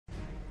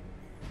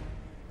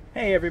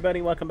Hey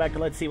everybody, welcome back to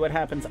Let's See What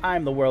Happens.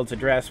 I'm the world's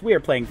address. We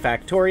are playing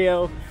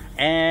Factorio,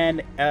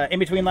 and in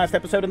between last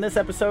episode and this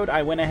episode,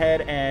 I went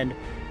ahead and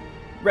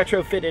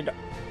retrofitted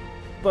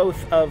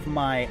both of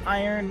my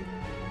iron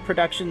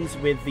productions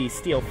with the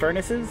steel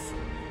furnaces.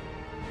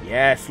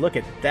 Yes, look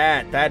at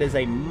that. That is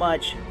a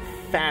much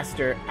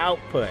faster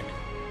output.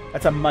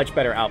 That's a much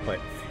better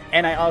output.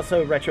 And I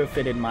also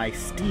retrofitted my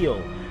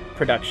steel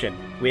production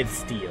with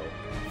steel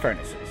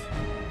furnaces.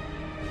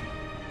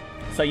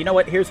 So you know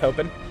what? Here's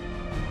hoping.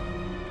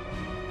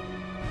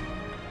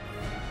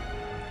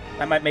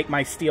 That might make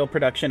my steel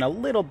production a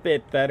little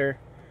bit better.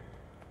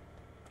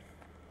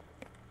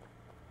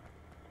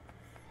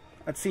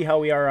 Let's see how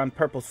we are on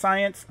purple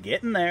science.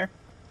 Getting there.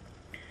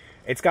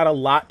 It's got a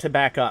lot to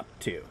back up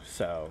to,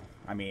 so,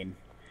 I mean,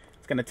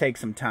 it's going to take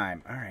some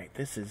time. Alright,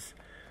 this is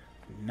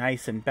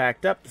nice and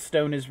backed up. The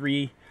stone is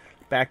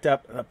backed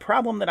up. The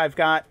problem that I've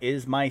got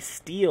is my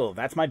steel.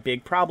 That's my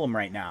big problem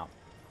right now.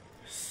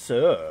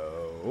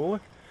 So,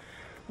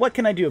 what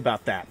can I do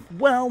about that?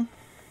 Well,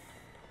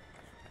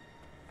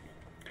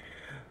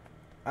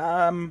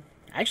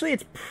 actually,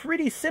 it's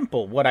pretty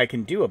simple what I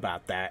can do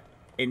about that.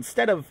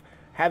 Instead of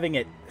having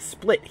it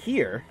split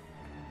here,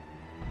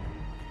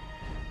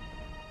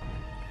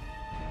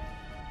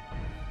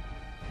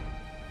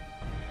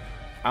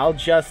 I'll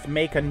just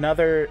make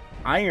another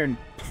iron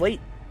plate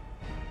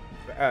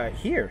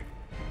here.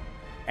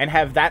 And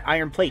have that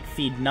iron plate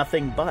feed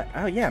nothing but...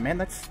 Oh yeah, man,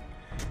 that's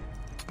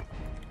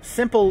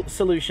simple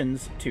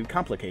solutions to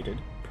complicated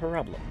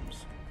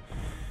problems.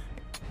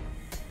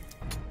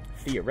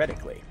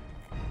 Theoretically.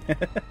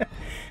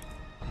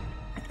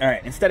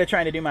 Alright, instead of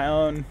trying to do my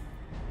own,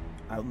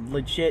 I'm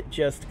legit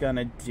just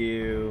gonna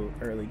do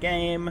early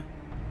game.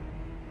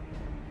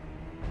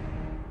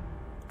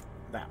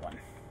 That one.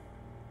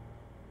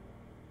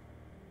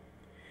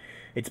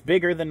 It's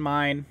bigger than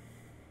mine.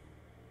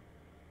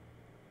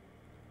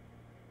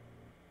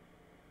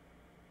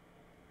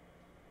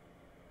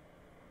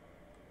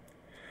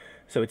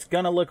 So it's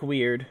gonna look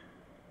weird.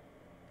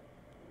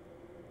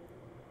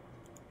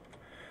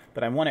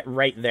 But I want it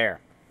right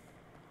there.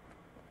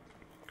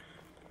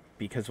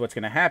 Because what's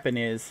going to happen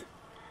is,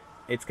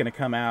 it's going to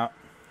come out,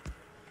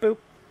 boop,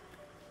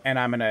 and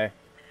I'm going to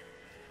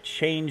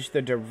change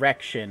the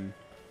direction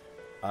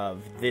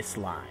of this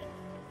line.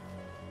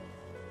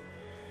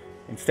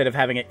 Instead of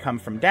having it come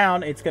from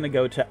down, it's going to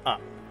go to up.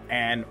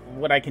 And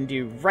what I can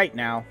do right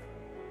now,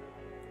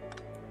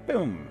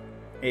 boom,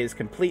 is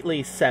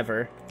completely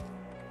sever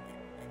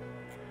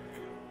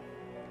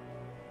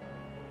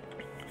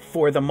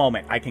for the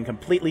moment. I can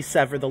completely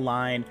sever the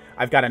line.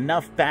 I've got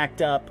enough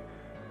backed up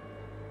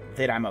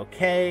that I'm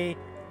okay.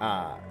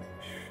 I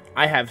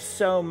have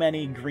so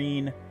many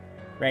green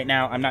right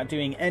now. I'm not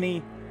doing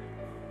any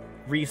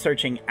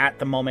researching at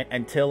the moment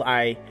until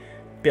I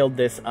build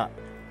this up.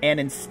 And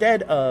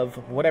instead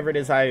of whatever it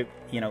is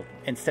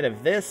instead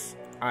of this,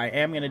 I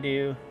am going to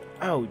do...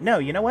 Oh, no,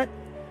 you know what?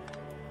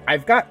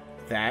 I've got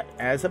that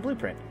as a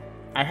blueprint.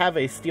 I have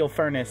a steel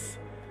furnace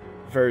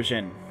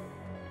version.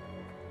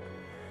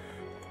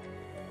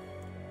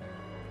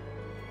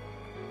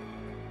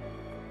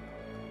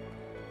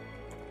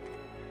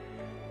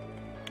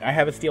 I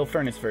have a steel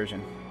furnace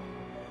version.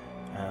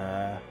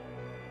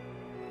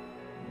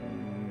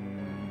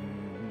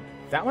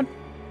 That one?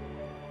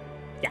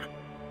 Yeah.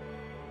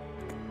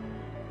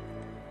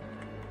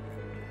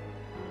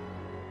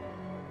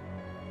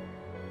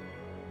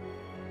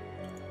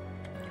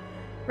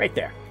 Right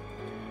there.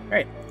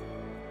 Alright.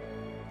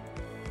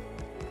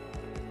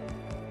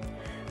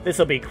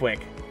 This'll be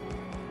quick.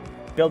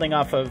 Building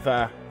off of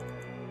a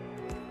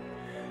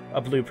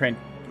blueprint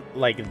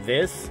like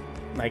this.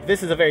 Like,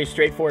 this is a very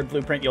straightforward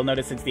blueprint. You'll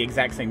notice it's the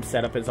exact same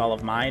setup as all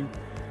of mine.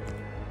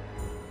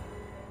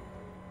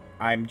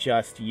 I'm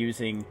just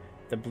using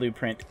the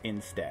blueprint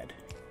instead.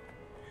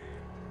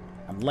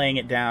 I'm laying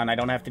it down. I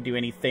don't have to do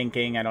any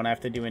thinking. I don't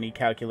have to do any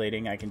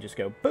calculating. I can just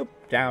go, boop,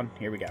 down.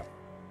 Here we go.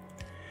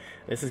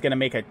 This is going to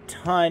make a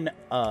ton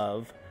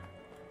of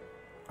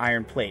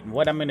iron plate. And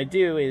what I'm going to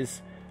do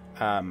is...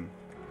 oh,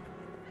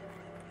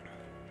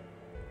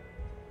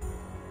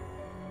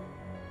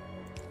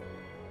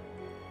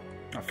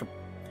 for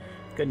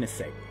goodness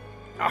sake.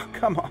 Oh,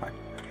 come on.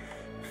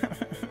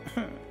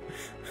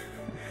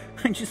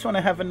 I just want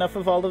to have enough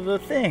of all of the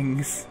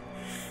things.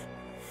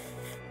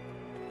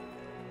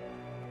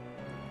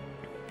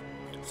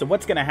 So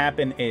what's going to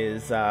happen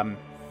is,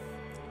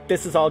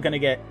 this is all going to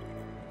get,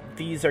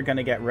 these are going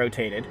to get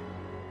rotated,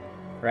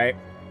 right?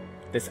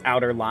 This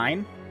outer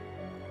line.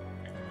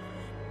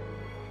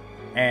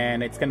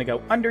 And it's going to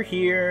go under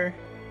here,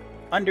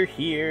 under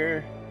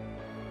here.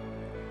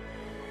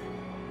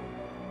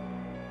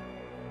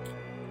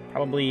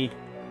 Probably,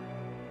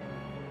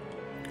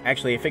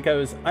 actually, if it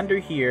goes under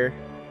here,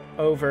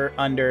 over,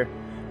 under,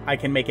 I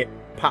can make it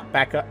pop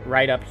back up,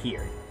 right up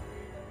here.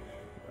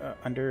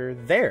 Under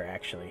there,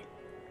 actually.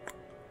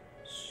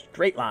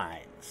 Straight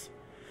lines.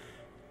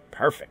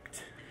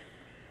 Perfect.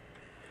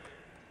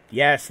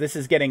 Yes, this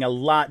is getting a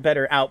lot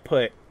better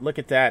output. Look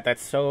at that.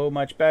 That's so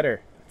much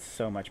better. That's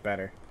so much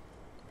better.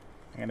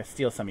 I'm going to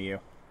steal some of you.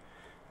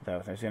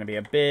 Though there's going to be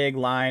a big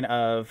line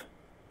of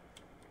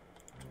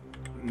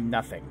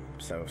nothing.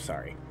 So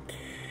sorry.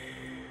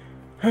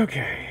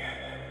 Okay.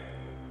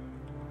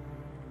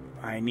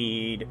 I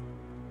need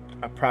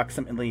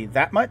approximately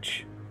that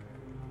much.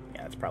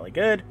 Yeah, that's probably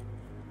good.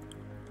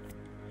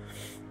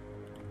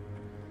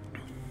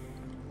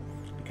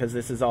 Because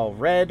this is all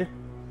red.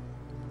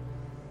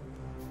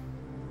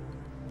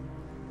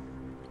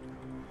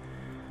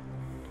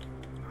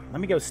 Let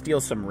me go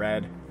steal some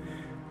red.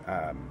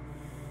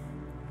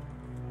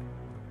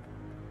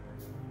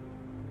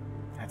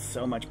 That's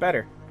so much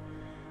better.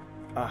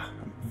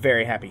 I'm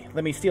very happy.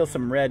 Let me steal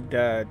some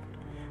red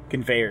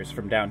conveyors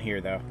from down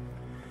here, though.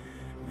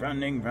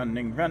 Running,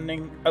 running,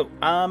 running. Oh,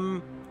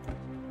 I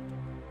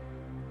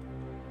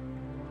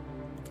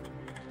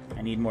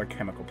need more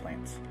chemical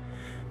plants.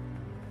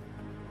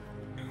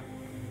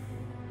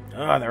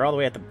 Oh, they're all the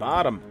way at the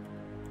bottom.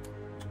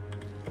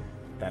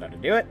 That ought to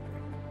do it.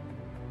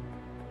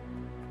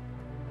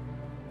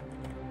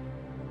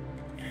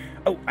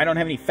 Oh, I don't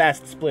have any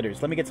fast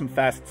splitters. Let me get some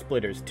fast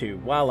splitters, too,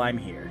 while I'm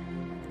here.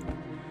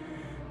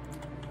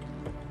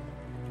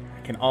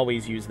 I can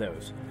always use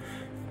those.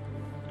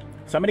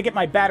 So I'm going to get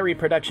my battery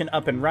production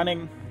up and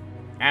running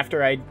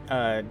after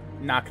I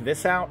knock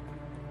this out.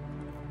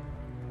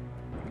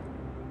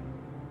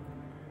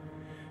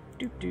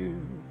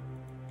 Doo-doo.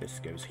 This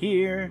goes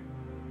here.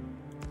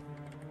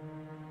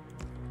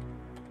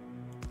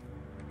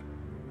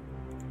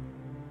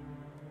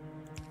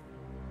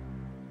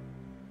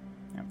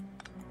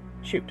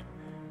 Shoot.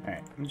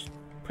 Alright, I'll just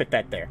put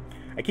that there.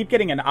 I keep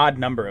getting an odd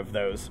number of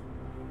those,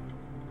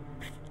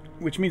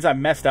 which means I've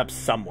messed up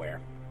somewhere.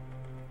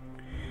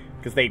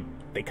 Because they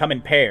come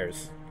in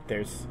pairs.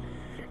 There's...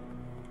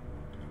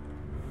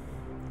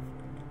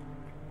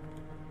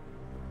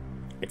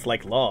 It's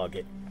like log.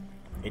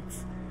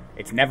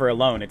 It's never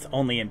alone. It's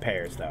only in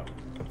pairs, though.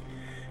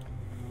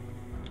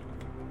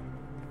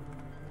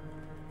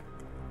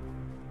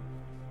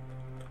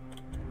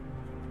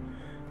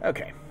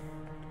 Okay.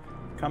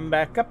 Come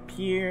back up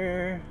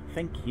here.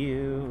 Thank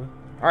you.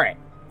 Alright.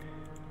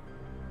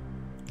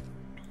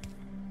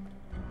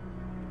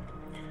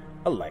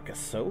 Like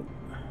so.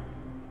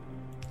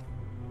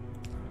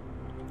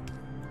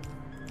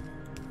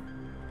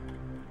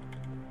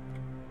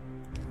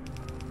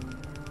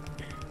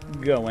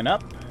 Going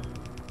up.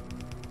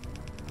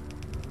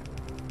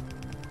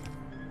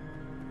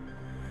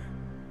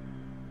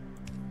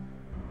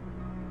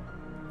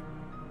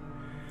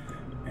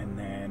 And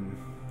then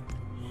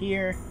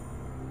here.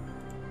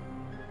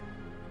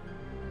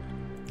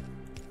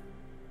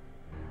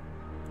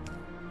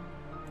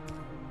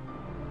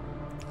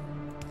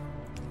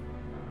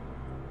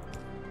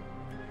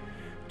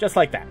 Just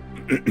like that.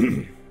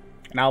 And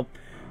I'll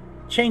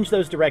change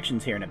those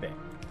directions here in a bit.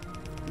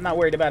 I'm not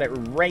worried about it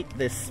right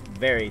this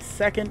very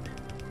second.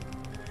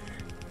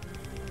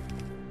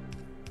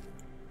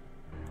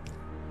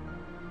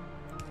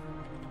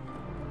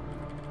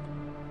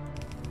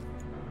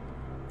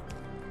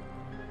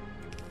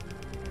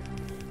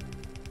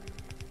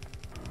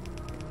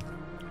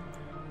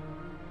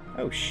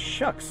 Oh,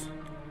 shucks.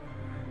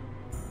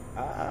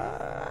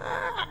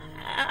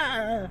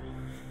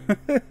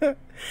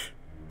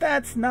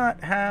 That's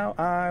not how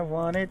I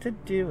wanted to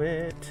do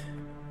it.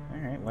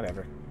 Alright,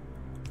 whatever.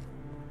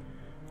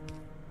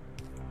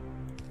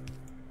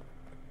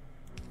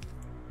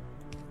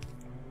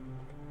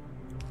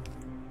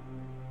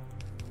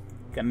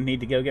 Gonna need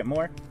to go get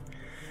more?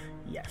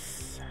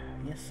 Yes.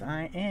 Yes,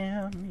 I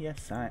am.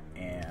 Yes, I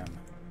am.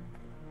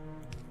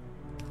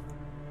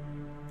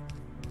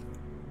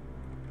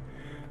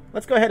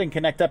 Let's go ahead and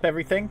connect up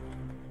everything.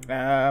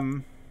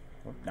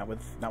 Not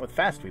with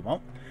fast, we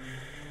won't.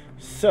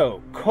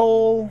 So,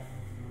 coal.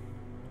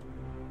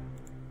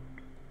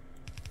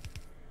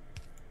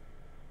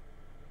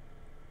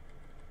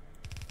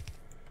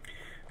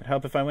 It'd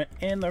help if I went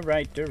in the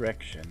right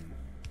direction.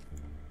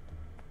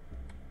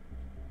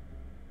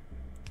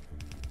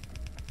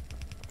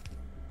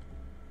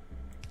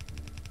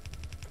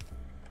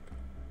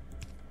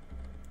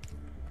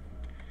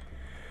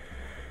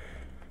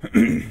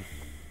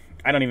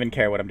 I don't even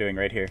care what I'm doing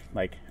right here.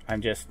 Like,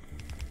 I'm just...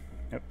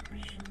 Nope,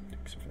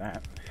 except for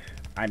that.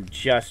 I'm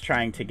just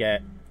trying to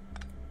get...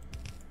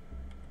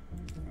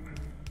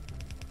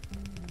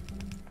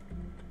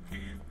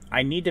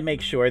 I need to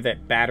make sure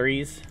that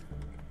batteries...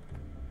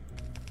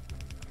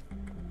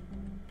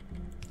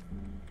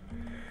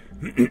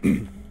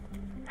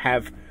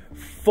 have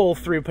full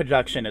through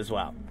production as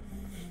well.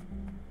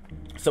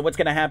 So what's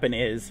going to happen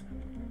is...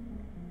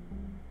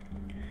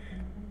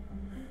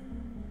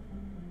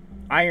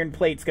 iron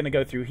plate's going to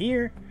go through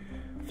here,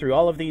 through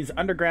all of these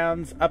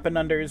undergrounds, up and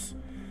unders.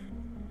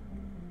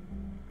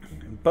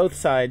 Both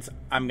sides,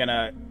 I'm going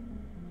to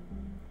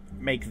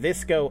make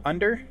this go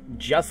under,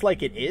 just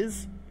like it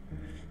is,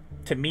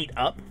 to meet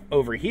up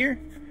over here.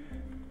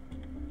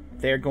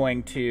 They're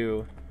going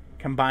to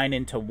combine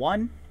into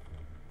one,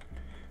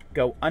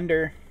 go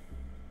under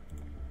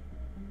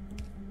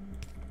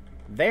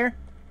there,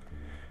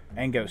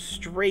 and go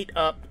straight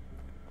up,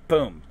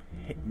 boom,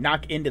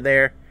 knock into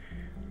there,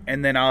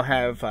 and then I'll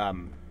have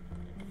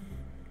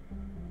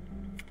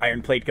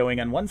iron plate going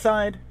on one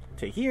side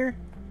to here,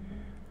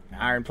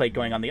 iron plate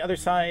going on the other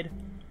side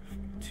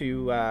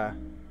to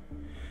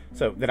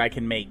so that I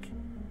can make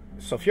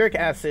sulfuric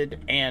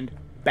acid and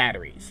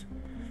batteries.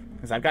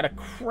 Because I've got a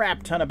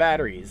crap ton of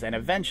batteries, and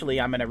eventually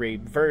I'm going to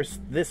reverse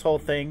this whole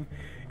thing.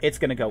 It's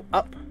going to go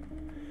up.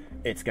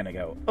 It's going to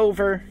go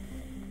over.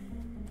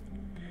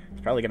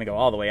 It's probably going to go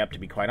all the way up, to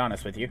be quite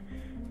honest with you.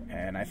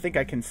 And I think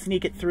I can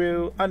sneak it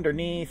through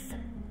underneath.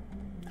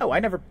 Oh,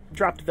 I never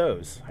dropped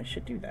those. I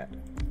should do that.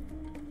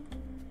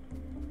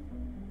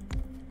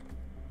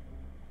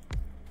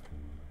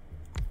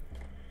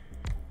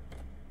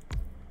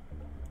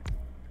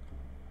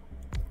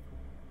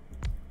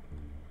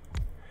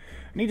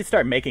 I need to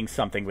start making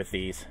something with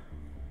these.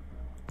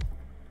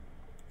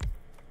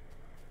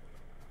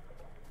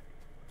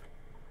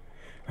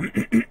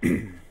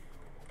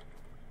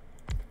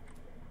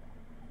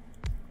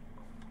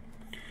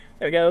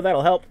 There we go,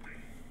 that'll help.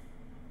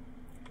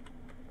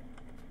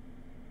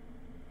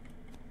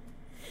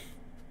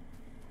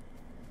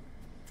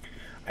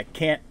 I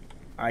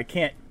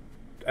can't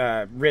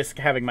risk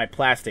having my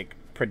plastic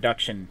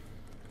production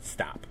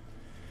stop,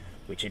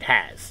 which it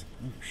has.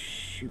 Oh,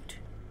 shoot.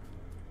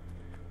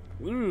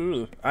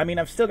 Ooh. I mean,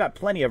 I've still got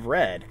plenty of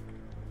red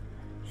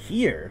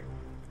here,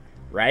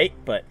 right?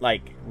 But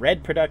like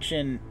red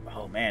production,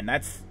 oh man,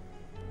 that's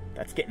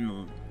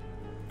getting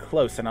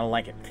close, and I don't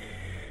like it.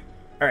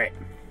 All right,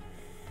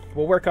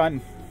 we'll work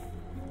on.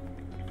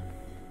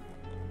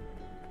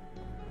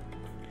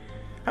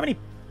 How many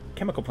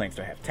chemical plants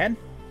do I have? 10?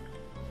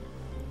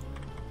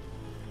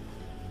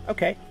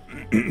 Okay.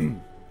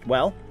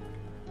 Well,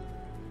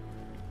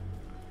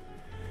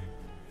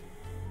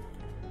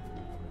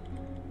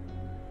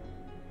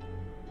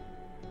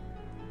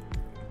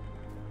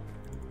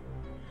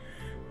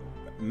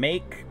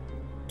 make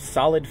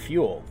solid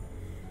fuel.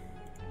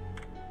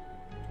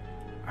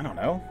 I don't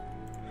know.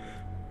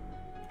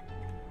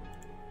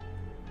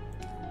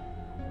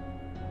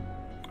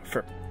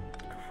 For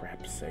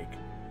crap's sake.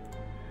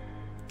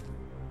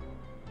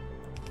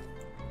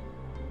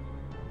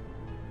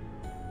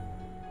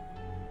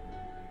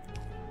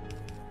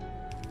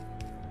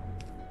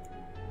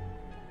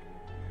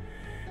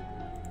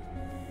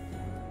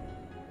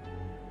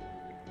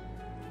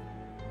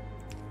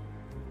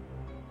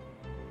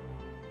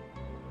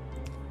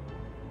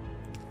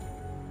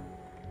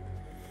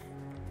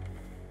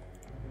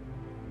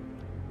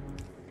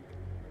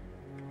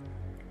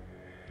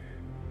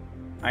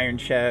 Iron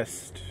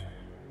chest.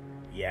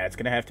 Yeah, it's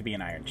gonna have to be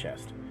an iron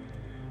chest.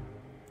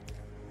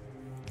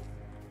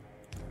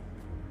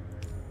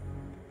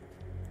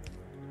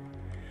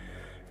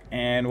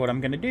 And what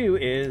I'm gonna do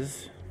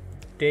is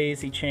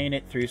daisy chain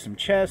it through some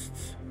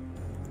chests.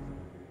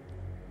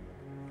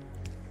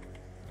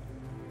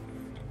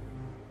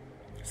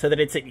 So that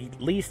it's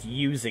at least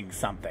using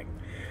something.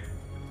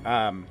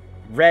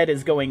 Red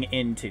is going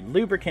into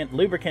lubricant.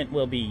 Lubricant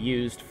will be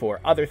used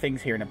for other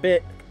things here in a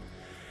bit.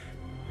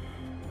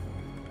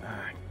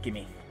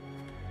 Gimme.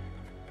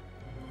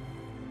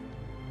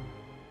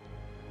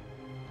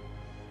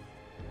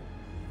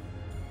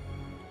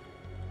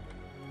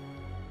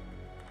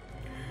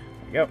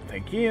 There we go.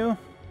 Thank you.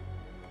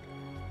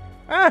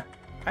 Ah!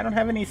 I don't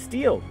have any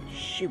steel.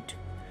 Shoot.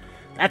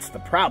 That's the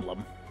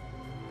problem.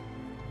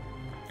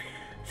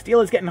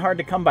 Steel is getting hard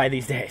to come by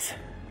these days.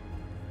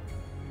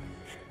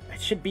 It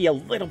should be a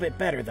little bit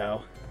better,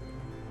 though.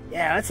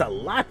 Yeah, that's a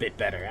lot bit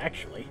better,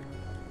 actually.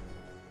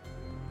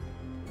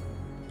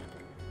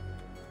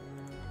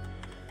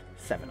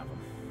 7 of them.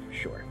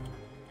 Sure.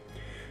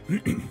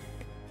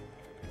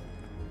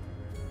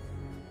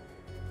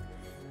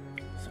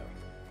 So,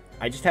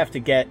 I just have to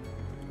get,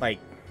 like,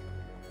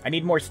 I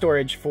need more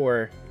storage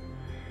for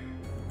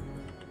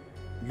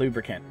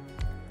lubricant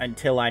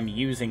until I'm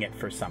using it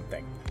for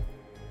something.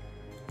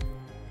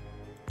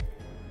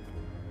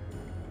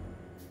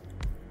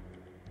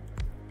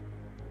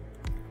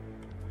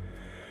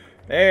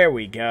 There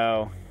we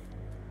go.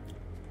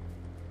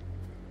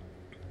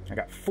 I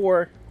got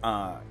 4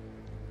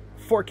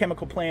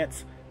 chemical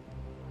plants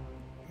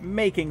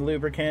making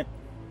lubricant.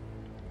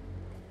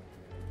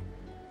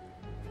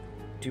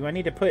 Do I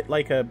need to put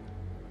like a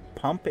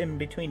pump in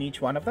between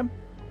each one of them?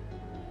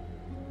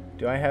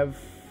 Do I have...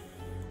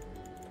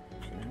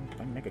 I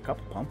can make a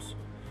couple pumps.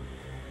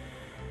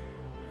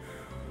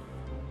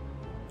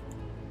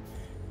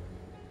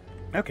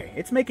 Okay,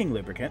 it's making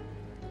lubricant.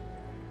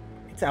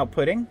 It's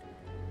outputting.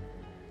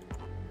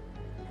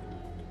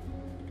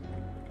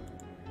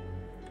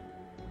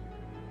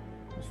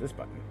 What's this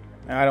button?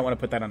 I don't want to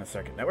put that on a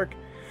circuit network.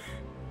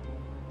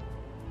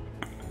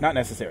 Not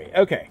necessary.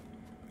 Okay.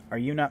 Are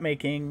you not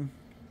making...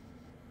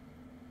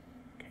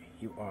 Okay,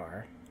 you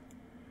are.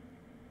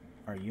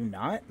 Are you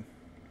not?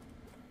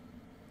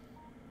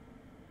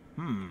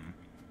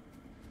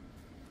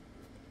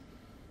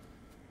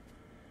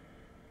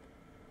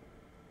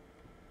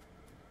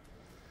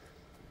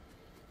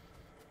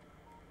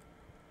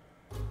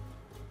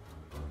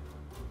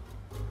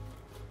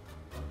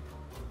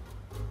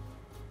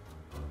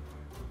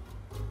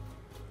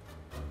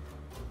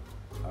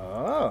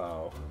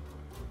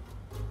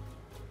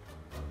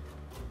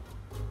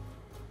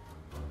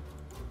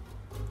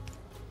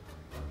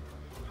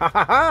 Ha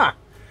ha ha!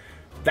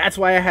 That's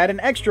why I had an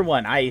extra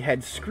one. I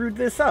had screwed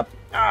this up.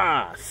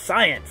 Ah,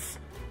 science!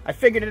 I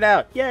figured it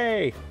out.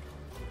 Yay!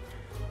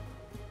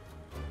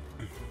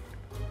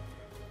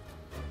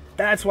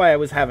 That's why I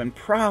was having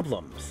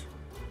problems.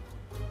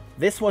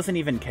 This wasn't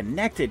even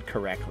connected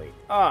correctly.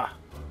 Ah.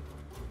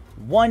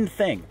 One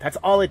thing. That's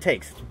all it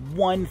takes. It's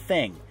one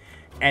thing.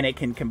 And it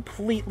can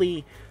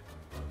completely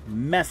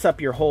mess up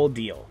your whole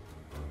deal.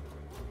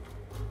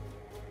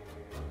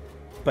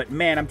 But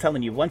man, I'm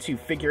telling you, once you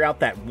figure out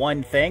that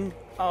one thing,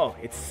 oh,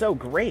 it's so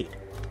great.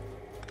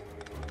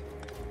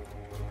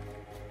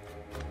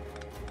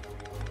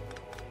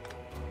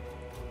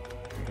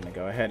 I'm going to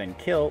go ahead and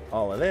kill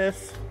all of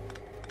this.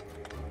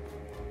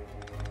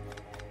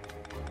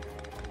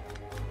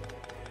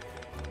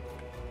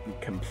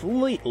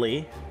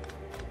 Completely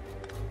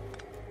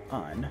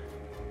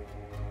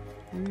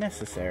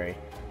unnecessary.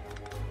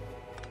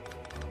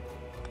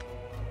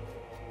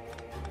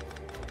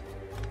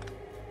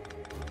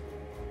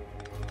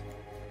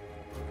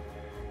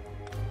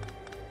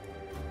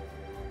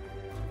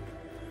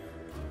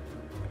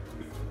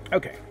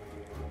 Okay,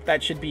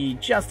 that should be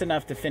just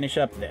enough to finish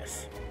up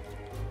this.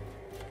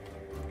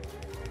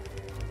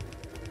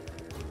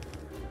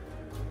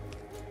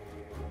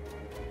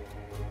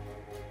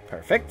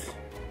 Perfect.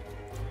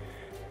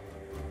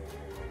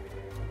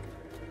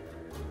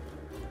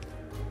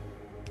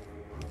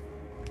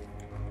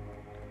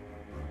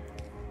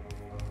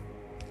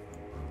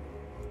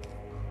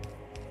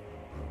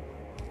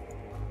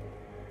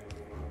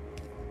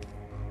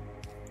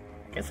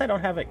 Guess I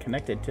don't have it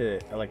connected to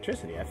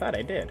electricity. I thought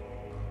I did.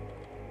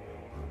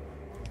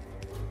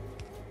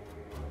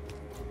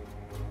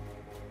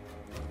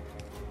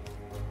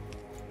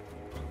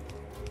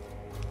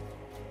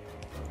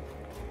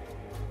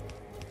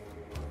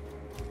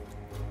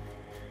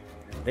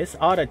 This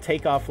ought to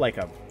take off like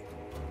a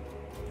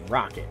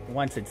rocket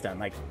once it's done.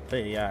 Like,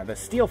 the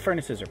steel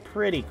furnaces are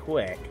pretty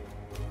quick.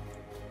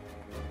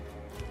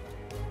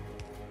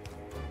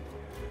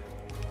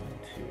 1,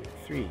 2,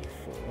 3,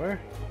 4.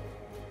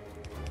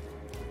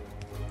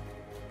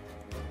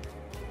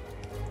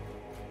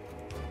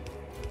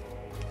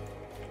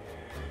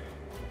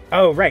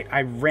 Oh, right.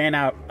 I ran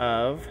out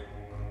of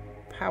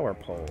power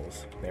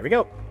poles. There we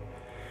go.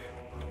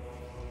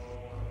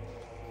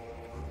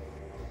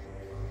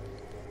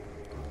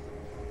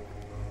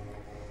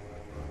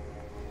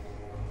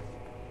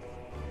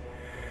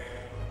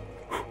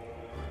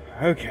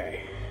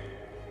 Okay.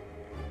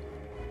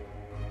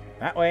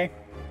 That way.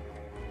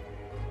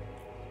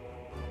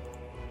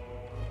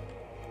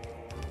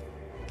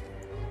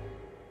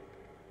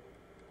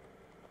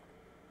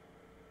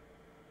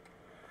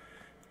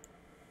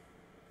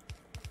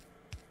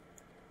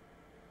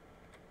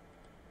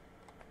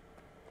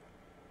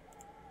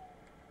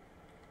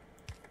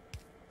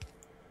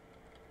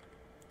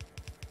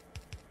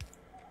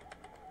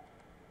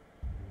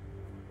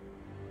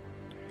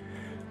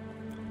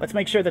 Let's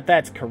make sure that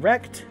that's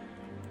correct.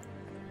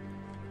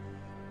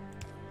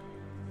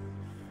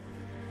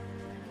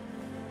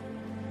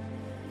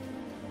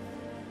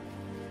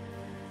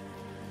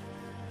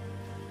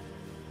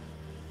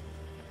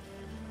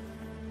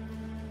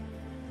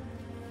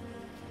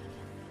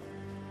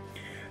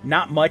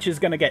 Not much is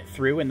going to get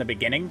through in the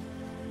beginning.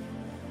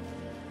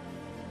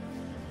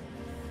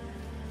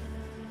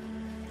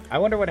 I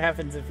wonder what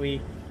happens if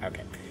we...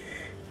 Okay.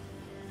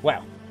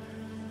 Well,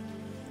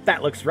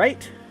 that looks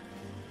right.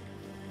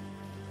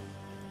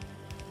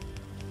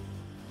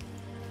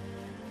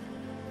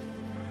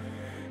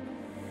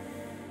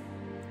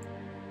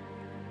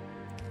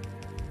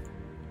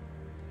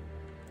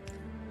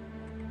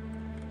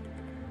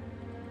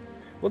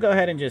 We'll go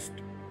ahead and just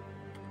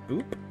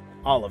boop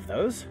all of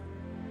those.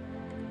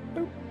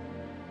 Boop.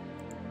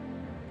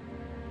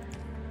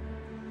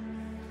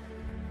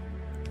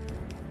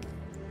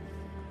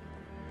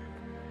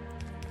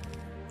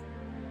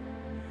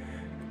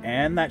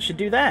 And that should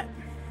do that.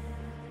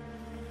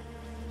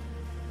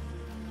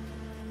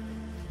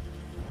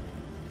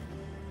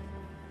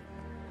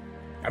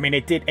 I mean,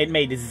 it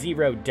made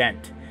 0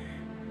 dent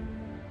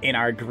in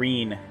our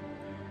green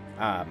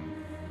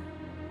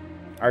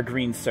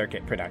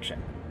circuit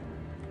production.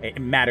 It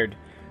mattered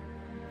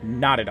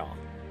not at all.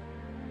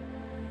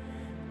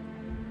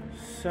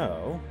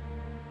 So,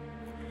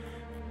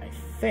 I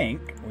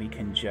think we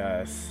can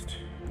just...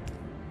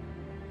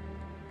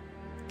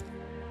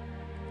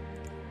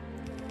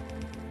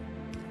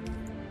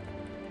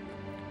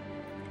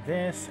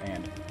 this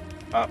and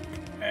up,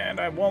 and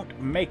I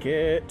won't make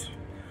it,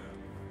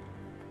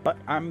 but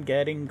I'm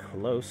getting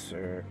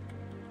closer.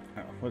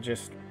 Oh, we'll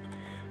just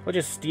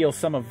steal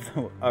some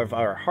of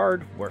our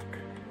hard work.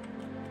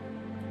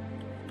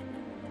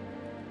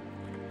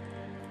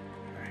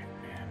 All right,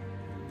 man.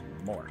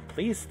 More,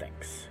 please,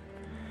 thanks.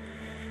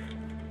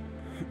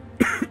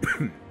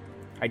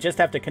 I just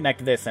have to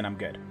connect this, and I'm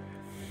good.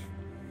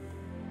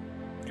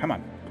 Come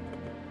on.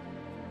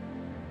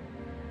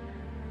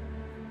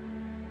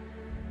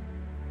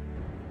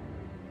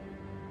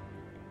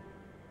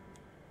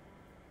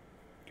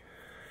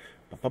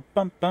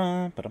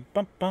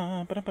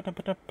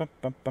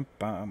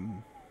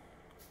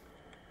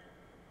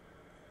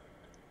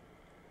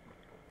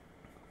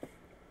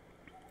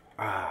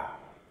 Ah,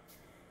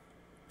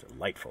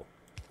 delightful.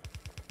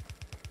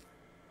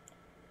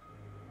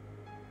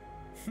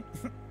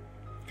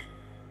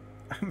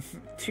 I'm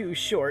too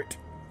short.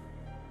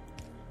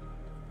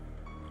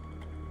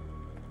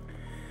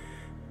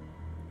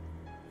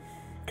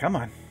 Come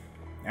on.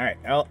 All right,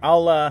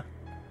 I'll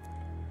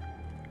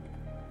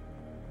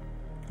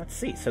let's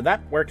see. So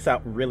that works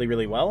out really,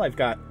 really well. I've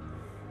got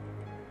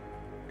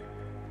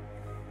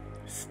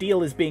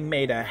steel is being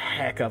made a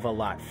heck of a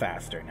lot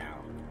faster now.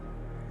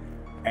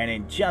 And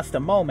in just a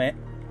moment,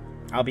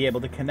 I'll be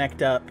able to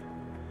connect up.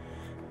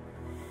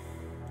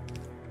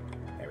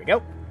 There we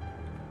go.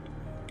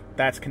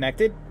 That's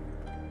connected.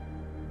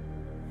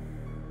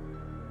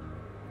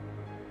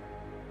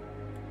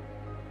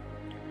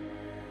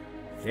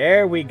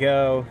 There we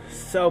go.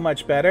 So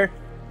much better.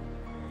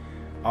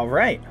 All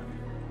right.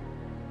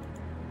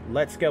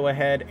 Let's go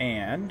ahead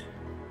and...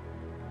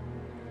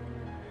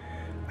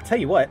 I'll tell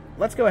you what.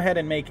 Let's go ahead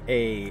and make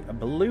a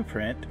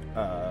blueprint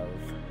of...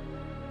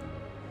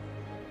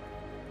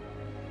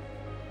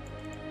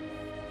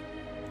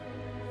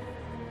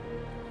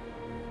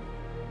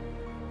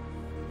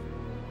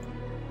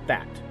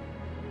 that.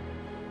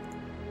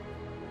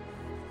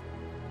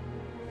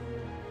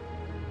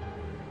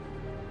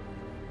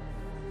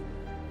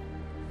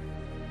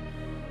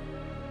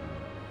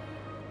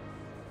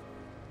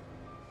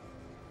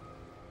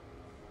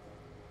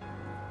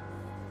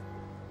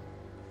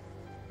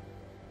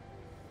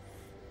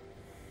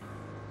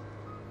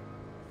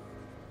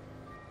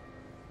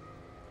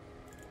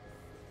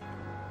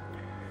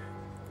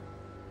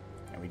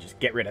 And we just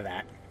get rid of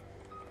that.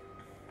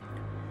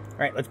 All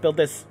right, let's build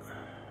this.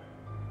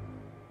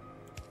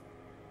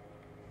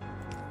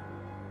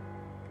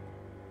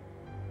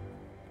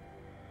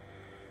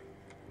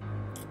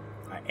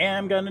 I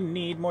am gonna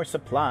need more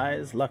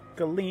supplies.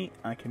 Luckily,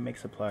 I can make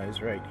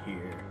supplies right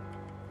here.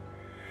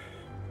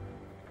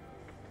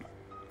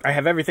 I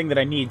have everything that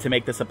I need to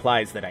make the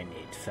supplies that I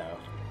need, so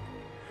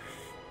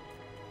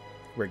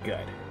we're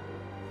good.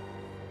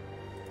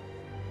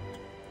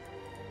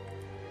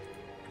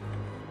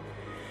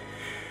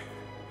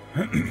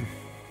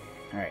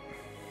 Alright.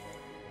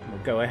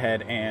 We'll go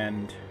ahead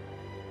and...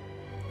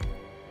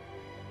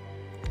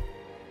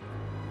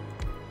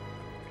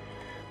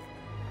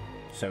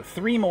 So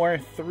 3 more,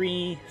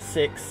 3,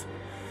 6.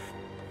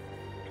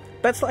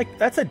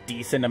 That's a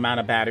decent amount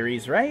of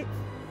batteries, right?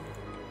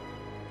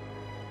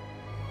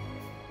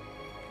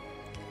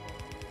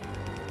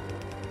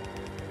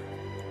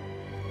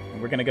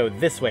 And we're gonna go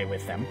this way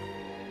with them.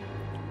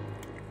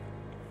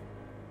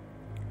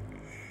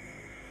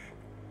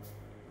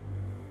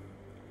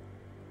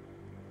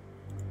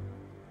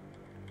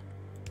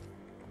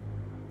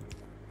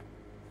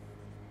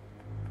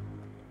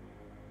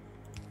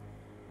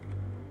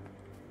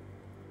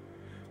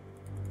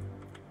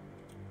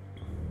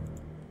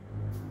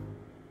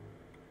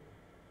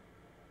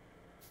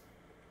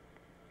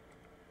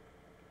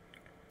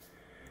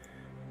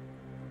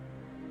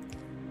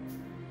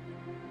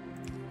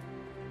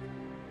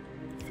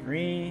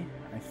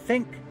 I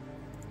think,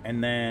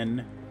 and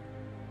then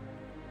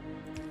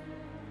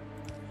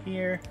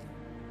here,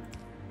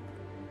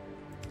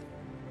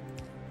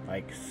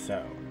 like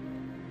so.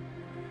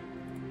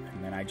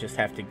 And then I just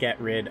have to get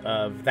rid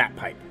of that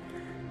pipe,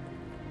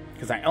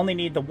 because I only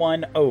need the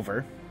one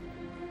over,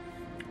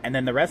 and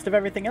then the rest of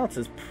everything else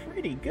is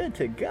pretty good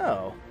to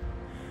go.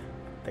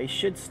 They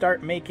should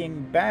start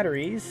making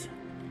batteries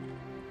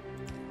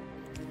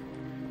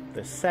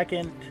the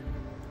second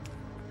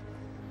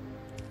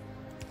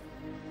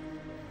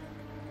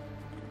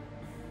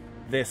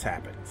this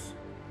happens.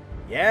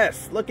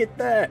 Yes, look at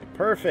that.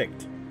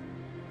 Perfect.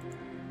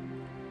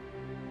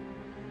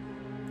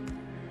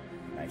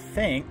 I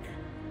think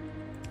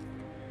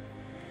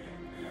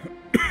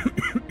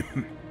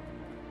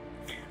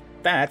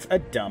that's a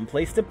dumb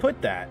place to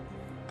put that.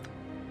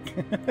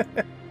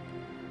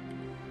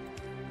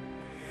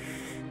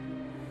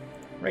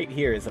 Right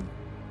here is a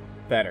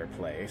better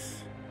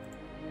place.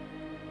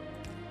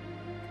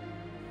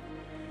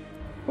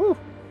 Whew.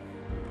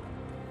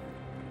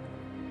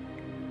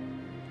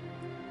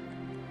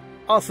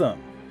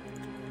 Awesome.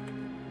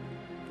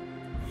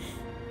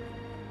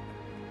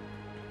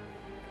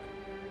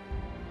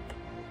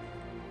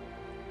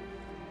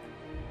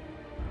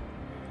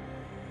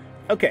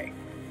 Okay.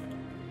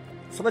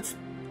 So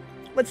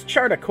let's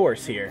chart a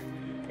course here.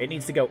 It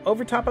needs to go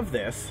over top of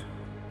this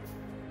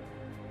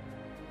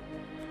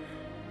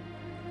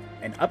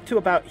and up to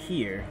about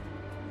here.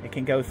 It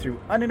can go through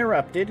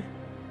uninterrupted,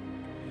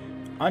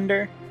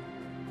 under,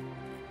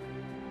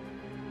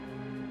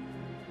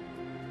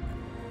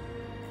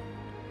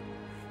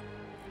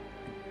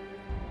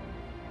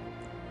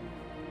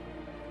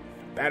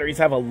 batteries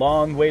have a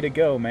long way to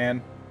go, man.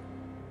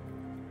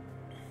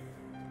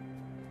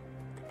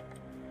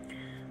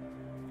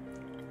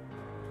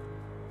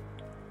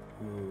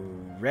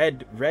 Ooh,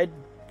 red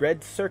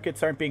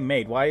circuits aren't being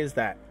made. Why is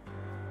that?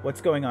 What's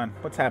going on?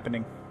 What's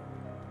happening?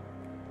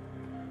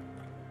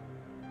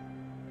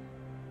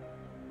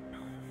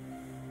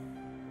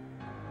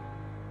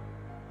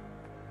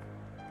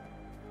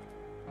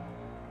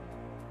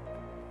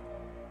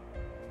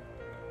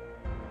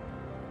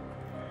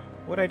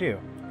 What'd I do?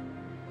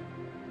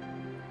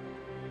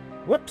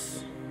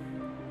 Whoops.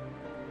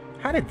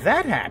 How did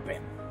that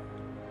happen?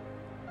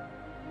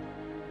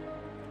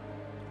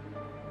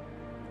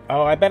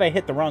 Oh, I bet I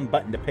hit the wrong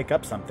button to pick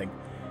up something.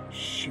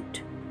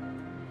 Shoot.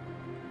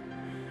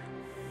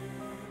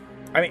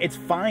 I mean, it's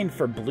fine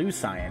for blue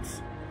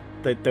science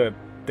that the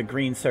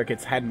green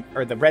circuits hadn't,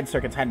 or the red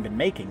circuits hadn't been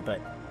making,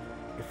 but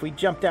if we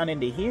jump down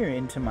into here,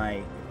 into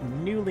my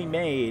newly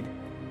made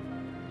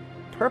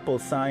purple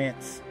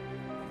science,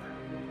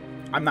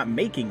 I'm not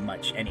making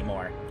much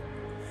anymore.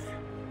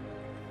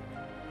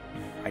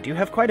 I do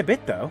have quite a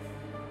bit, though.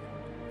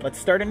 Let's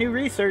start a new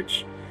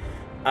research.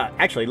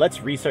 Actually,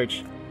 let's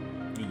research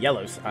the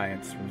yellow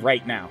science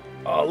right now.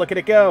 Oh, look at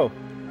it go!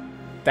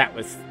 That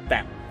was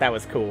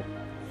cool.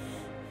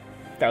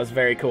 That was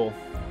very cool.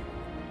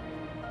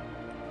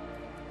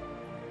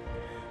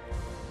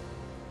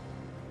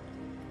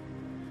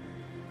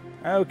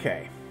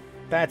 Okay,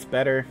 that's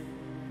better.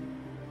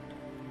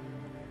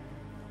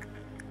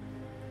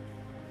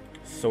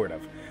 Sort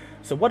of.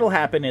 So what'll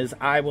happen is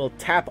I will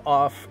tap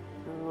off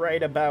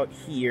right about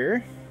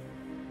here.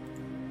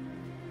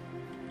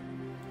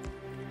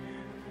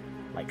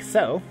 Like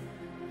so.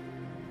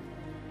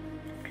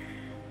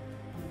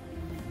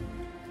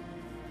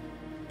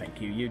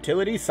 Thank you,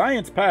 Utility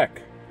Science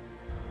Pack.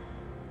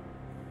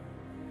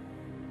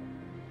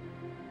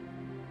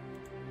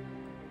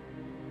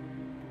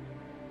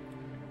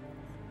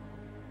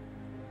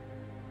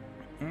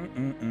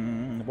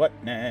 What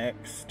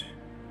next?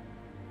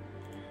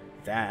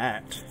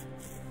 That.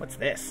 What's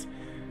this?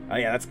 Oh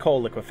yeah, that's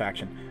coal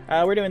liquefaction.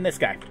 We're doing this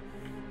guy.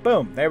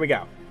 Boom, there we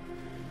go.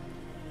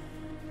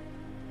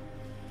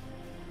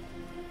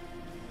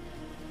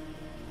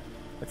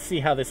 Let's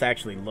see how this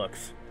actually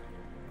looks.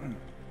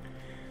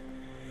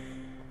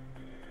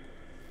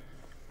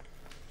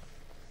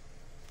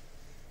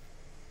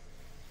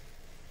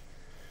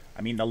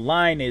 I mean, the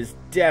line is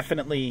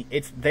definitely,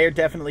 they're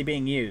definitely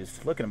being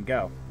used. Look at them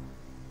go.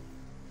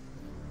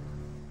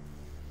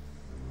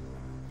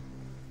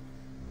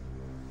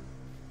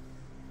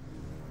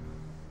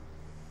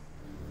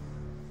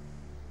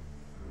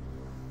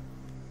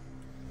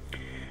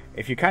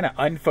 If you kind of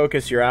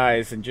unfocus your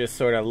eyes and just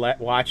sort of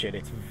watch it,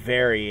 it's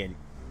very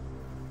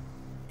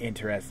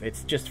interesting.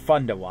 It's just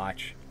fun to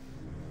watch.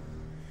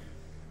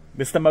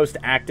 This is the most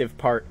active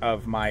part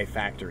of my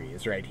factory,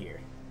 is right here.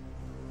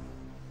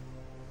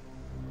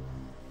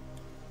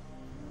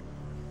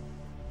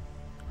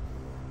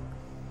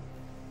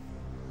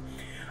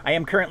 I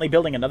am currently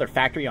building another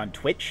factory on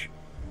Twitch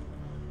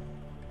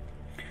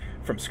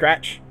from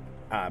scratch.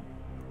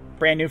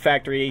 Brand new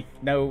factory,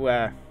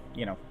 no,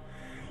 you know.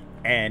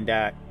 And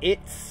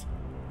it's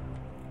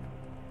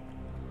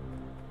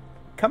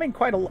coming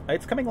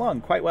it's coming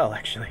along quite well,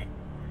 actually.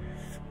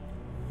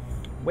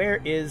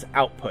 Where is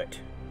output?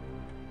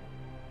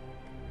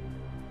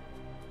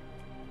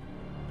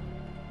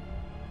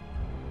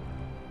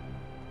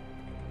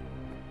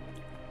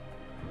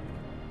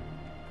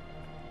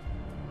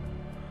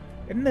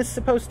 Isn't this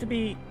supposed to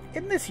be...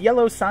 Isn't this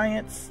yellow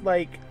science?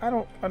 Like, I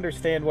don't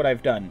understand what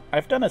I've done.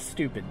 I've done a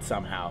stupid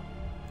somehow.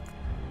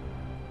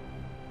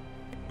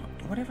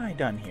 What have I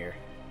done here?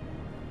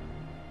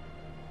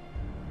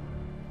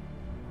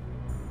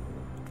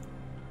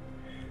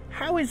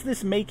 How is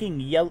this making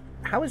yellow?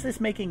 How is this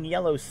making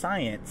yellow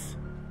science?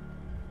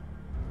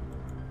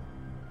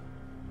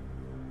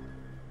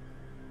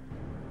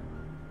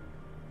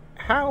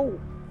 How?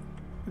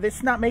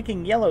 This not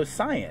making yellow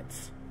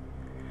science.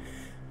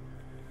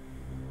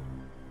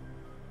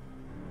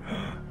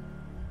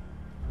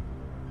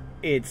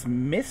 It's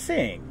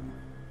missing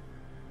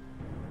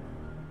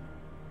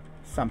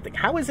something.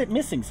 How is it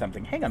missing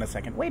something? Hang on a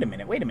second. Wait a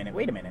minute. Wait a minute.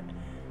 Wait a minute.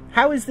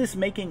 How is this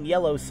making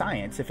yellow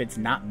science if it's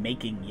not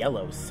making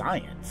yellow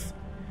science?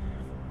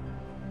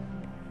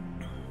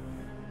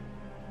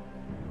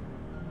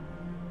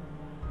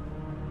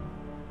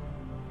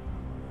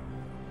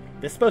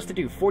 This is supposed to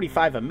do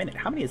 45 a minute.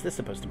 How many is this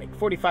supposed to make?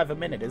 45 a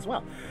minute as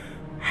well.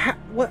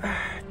 What?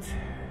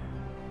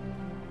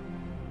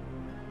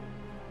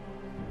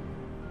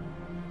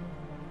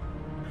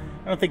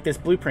 I don't think this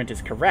blueprint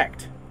is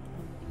correct.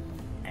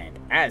 And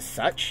as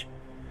such,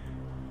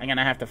 I'm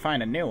gonna have to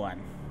find a new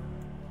one.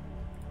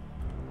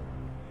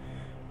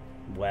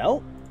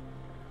 Well,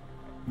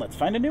 let's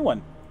find a new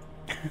one.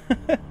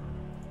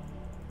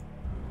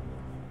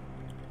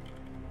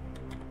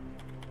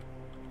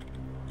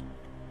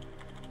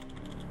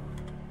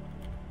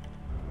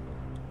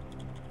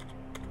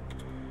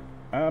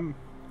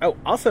 Oh,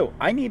 also,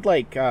 I need,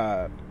 like,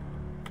 I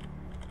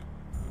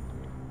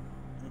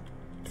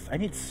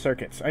need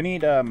circuits. I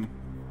need,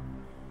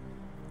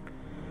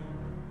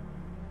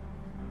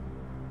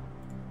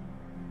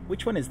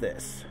 which one is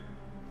this?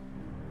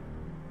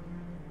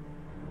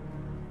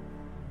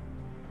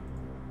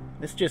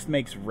 This just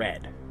makes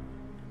red.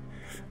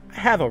 I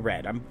have a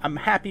red. I'm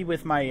happy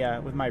with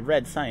my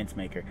red science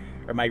maker,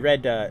 or my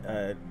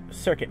red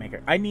circuit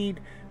maker. I need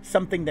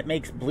something that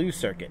makes blue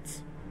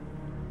circuits.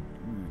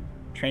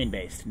 Train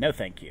based. No,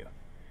 thank you.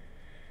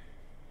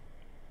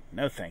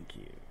 No, thank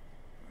you.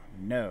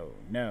 No,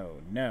 no,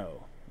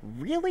 no.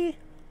 Really?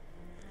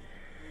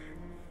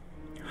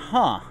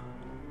 Huh.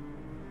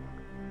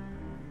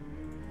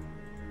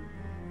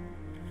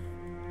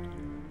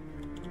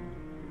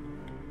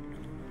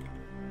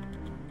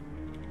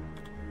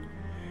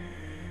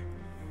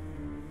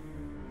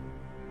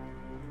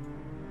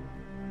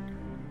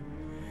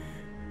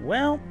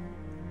 Well,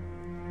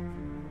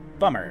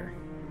 bummer.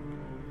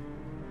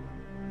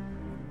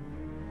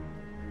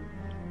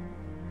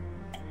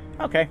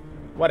 Okay,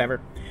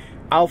 whatever.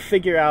 I'll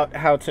figure out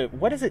how to...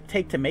 What does it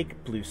take to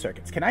make blue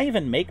circuits? Can I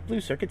even make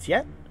blue circuits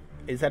yet?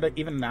 Is that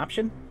even an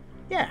option?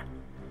 Yeah.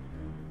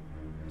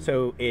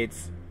 So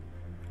it's...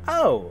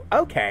 Oh,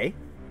 okay.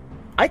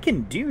 I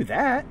can do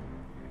that.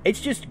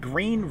 It's just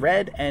green,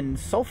 red, and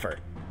sulfur.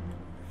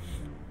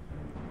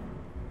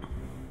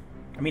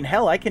 I mean,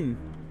 hell, I can...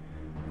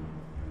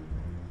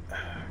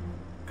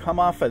 come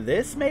off of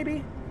this,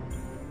 maybe?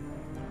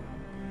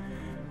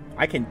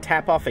 I can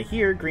tap off of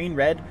here, green,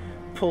 red,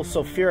 pull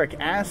sulfuric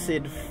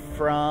acid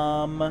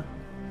from...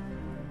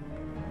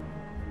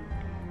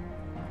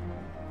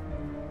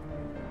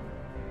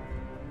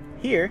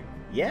 here.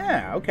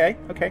 Yeah, okay,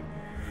 okay.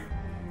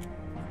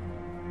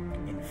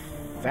 In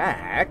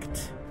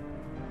fact...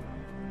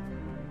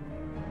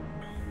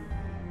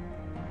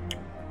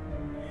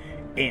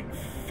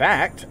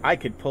 I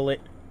could pull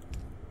it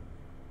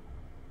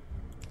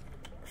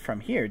from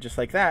here, just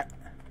like that.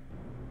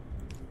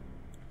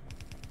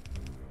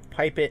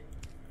 Pipe it.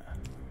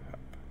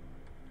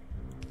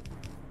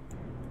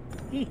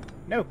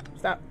 No,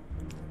 stop.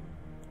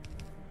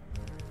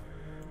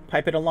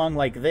 Pipe it along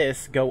like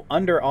this, go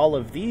under all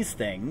of these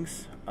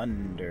things.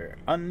 Under,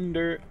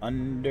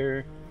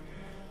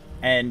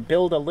 and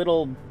build a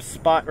little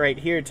spot right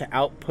here to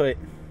output.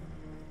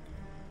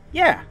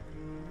 Yeah.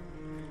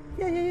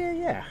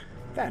 Yeah.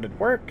 That'd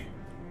work.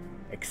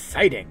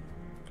 Exciting.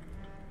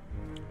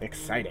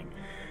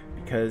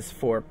 Because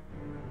for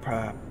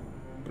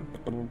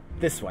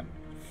this one,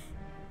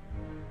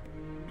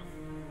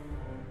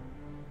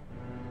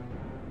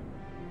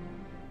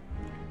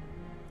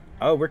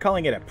 oh, we're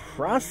calling it a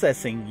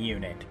processing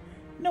unit.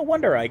 No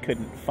wonder I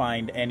couldn't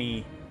find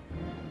any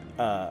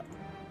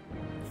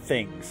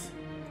things.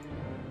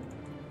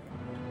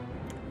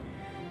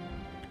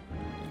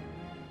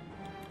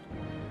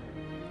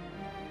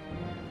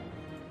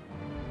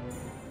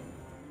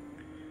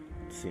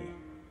 Let's see.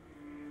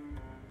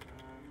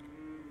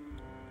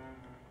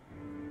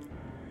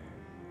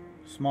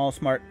 Small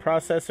smart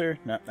processor.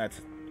 No,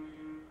 that's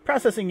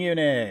processing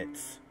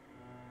units.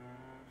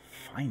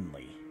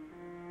 Finally.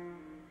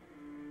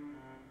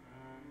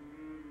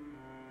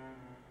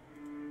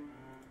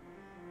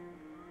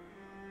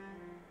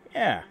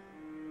 Yeah.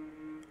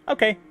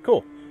 Okay,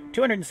 cool.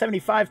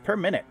 275 per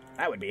minute.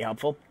 That would be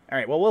helpful. All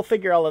right, well, we'll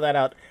figure all of that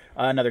out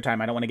another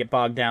time. I don't want to get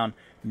bogged down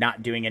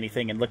not doing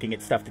anything and looking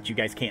at stuff that you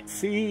guys can't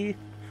see.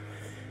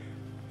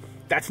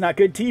 That's not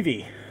good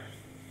TV.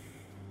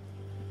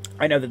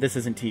 I know that this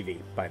isn't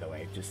TV, by the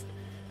way. Just,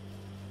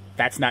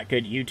 that's not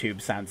good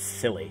YouTube sounds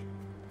silly.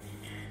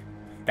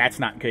 That's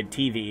not good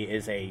TV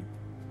is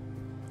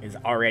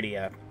already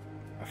a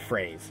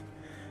phrase.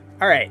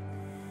 All right.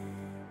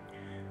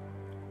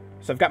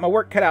 So I've got my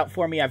work cut out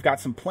for me. I've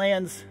got some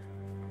plans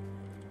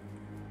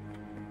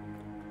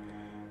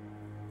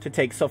to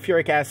take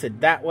sulfuric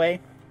acid that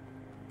way.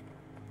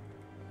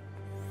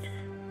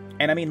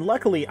 And I mean,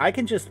 luckily, I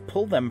can just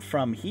pull them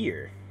from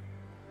here.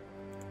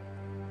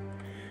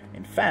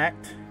 In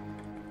fact,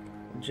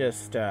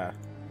 just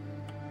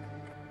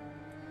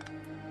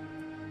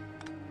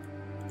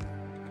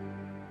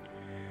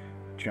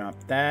drop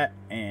that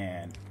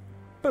and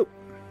boop.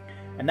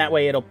 And that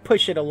way it'll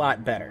push it a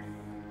lot better.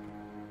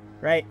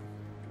 Right?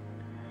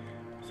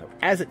 So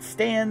as it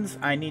stands,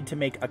 I need to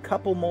make a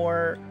couple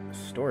more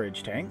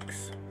storage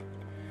tanks.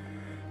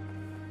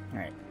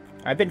 Alright.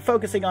 I've been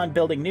focusing on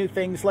building new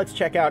things. Let's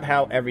check out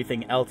how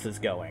everything else is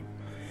going.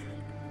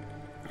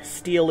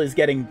 Steel is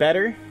getting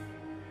better.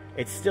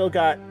 It's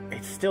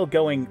still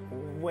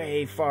going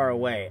way far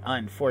away,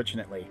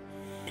 unfortunately.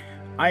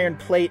 Iron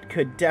plate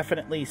could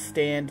definitely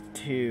stand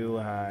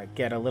to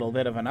get a little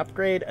bit of an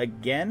upgrade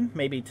again,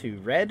 maybe to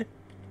red.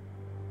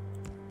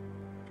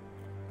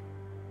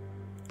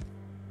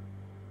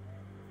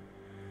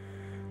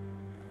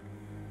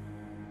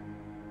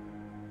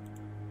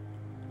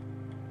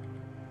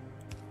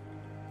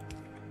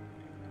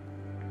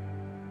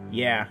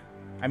 Yeah,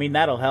 I mean,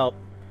 that'll help.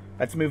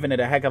 That's moving it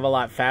a heck of a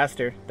lot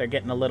faster. They're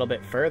getting a little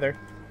bit further.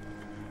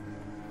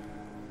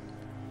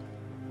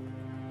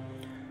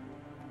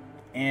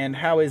 And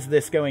how is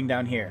this going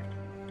down here?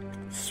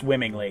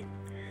 Swimmingly.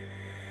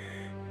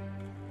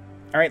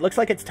 Alright, looks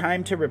like it's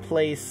time to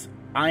replace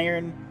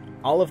iron,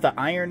 all of the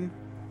iron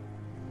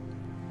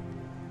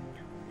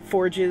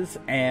forges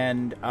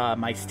and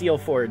my steel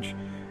forge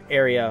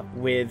area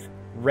with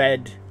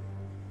red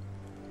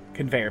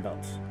conveyor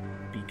belts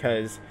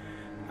because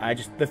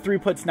the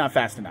throughput's not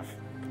fast enough.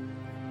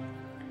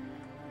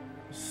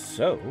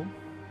 So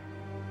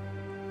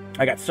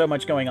I got so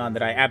much going on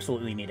that I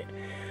absolutely need it.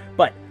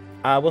 But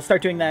we'll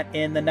start doing that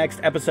in the next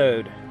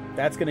episode.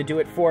 That's going to do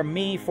it for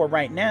me for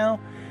right now.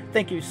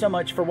 Thank you so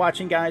much for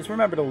watching, guys.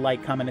 Remember to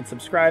like, comment, and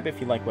subscribe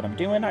if you like what I'm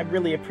doing. I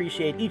really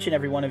appreciate each and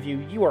every one of you.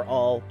 You are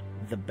all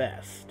the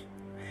best.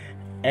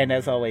 And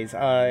as always,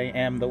 I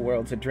am the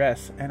world's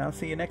address, and I'll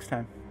see you next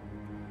time.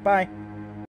 Bye.